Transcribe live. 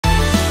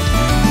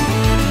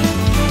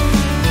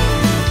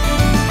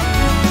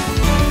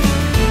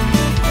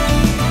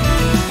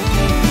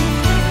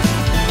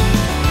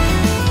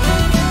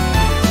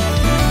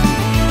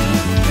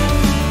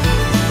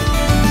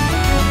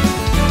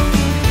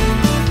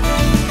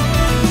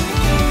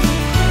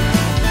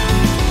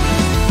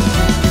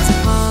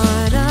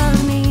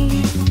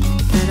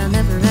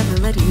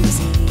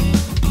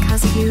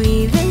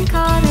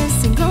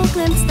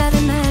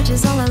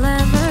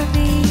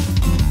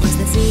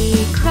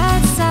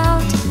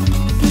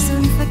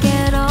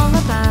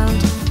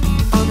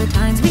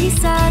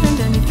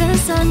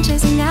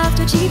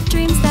cheap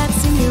dreams that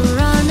seem to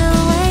run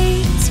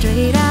away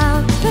straight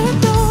out the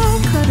door.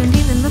 Couldn't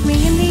even look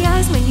me in the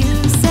eyes when you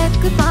said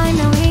goodbye,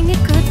 knowing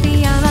it could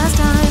be our last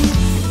time.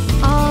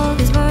 All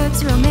these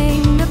words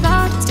remain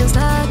about, still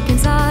stuck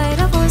inside.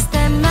 I'll force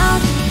them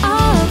out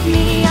of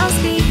me. I'll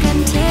speak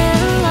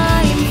until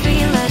I am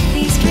free. Let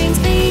these dreams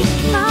be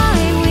my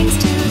wings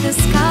to the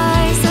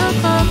skies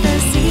above the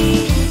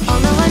sea.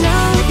 Although I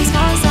know these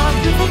scars are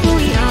proof of who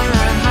we are,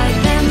 I hide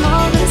them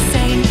all the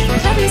same. For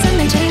every reason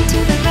and chained to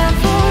the ground,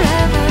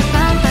 forever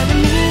bound by the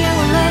me, I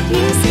won't let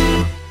you see.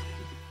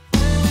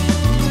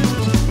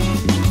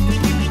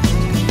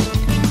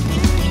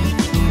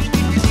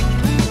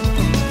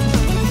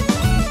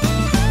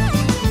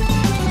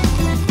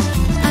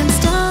 I'm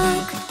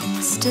stuck,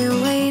 still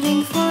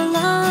waiting for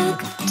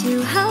luck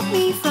to help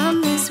me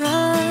from this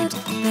rut.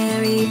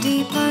 Buried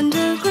deep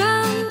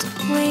underground,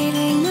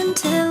 waiting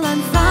until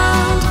I'm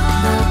found.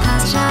 The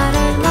past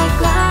shattered like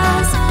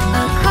glass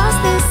across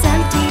this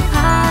empty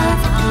path,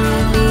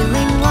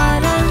 revealing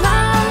what I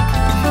lack,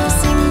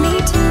 forcing me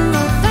to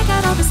look back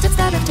at all the steps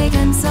that I've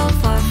taken so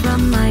far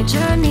from my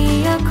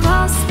journey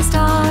across the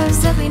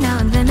stars. Every now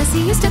and then I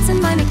see your steps in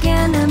mine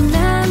again, a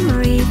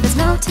memory that's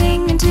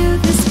melting into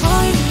this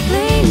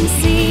voidling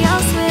sea.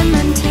 I'll swim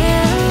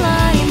until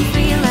I am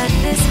free. Let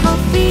this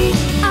hope be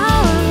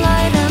our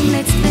light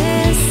amidst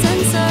this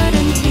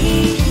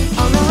uncertainty.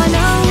 Although I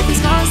know these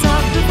scars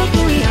are proof of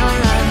who we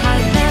are, I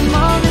hide them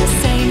all the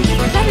same.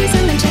 For that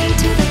reason I'm chained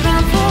to the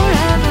ground,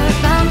 forever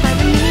bound by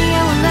the me,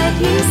 I won't let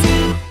you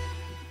see.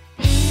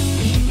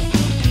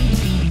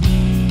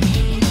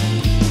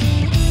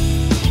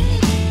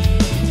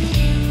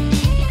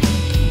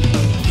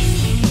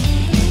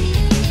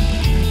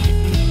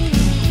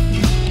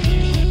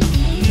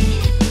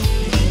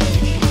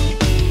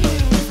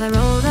 If I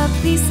rolled up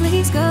these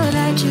sleeves, could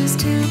I choose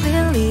to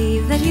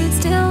believe that you'd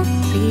still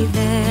be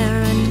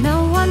there and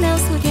no one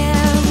else would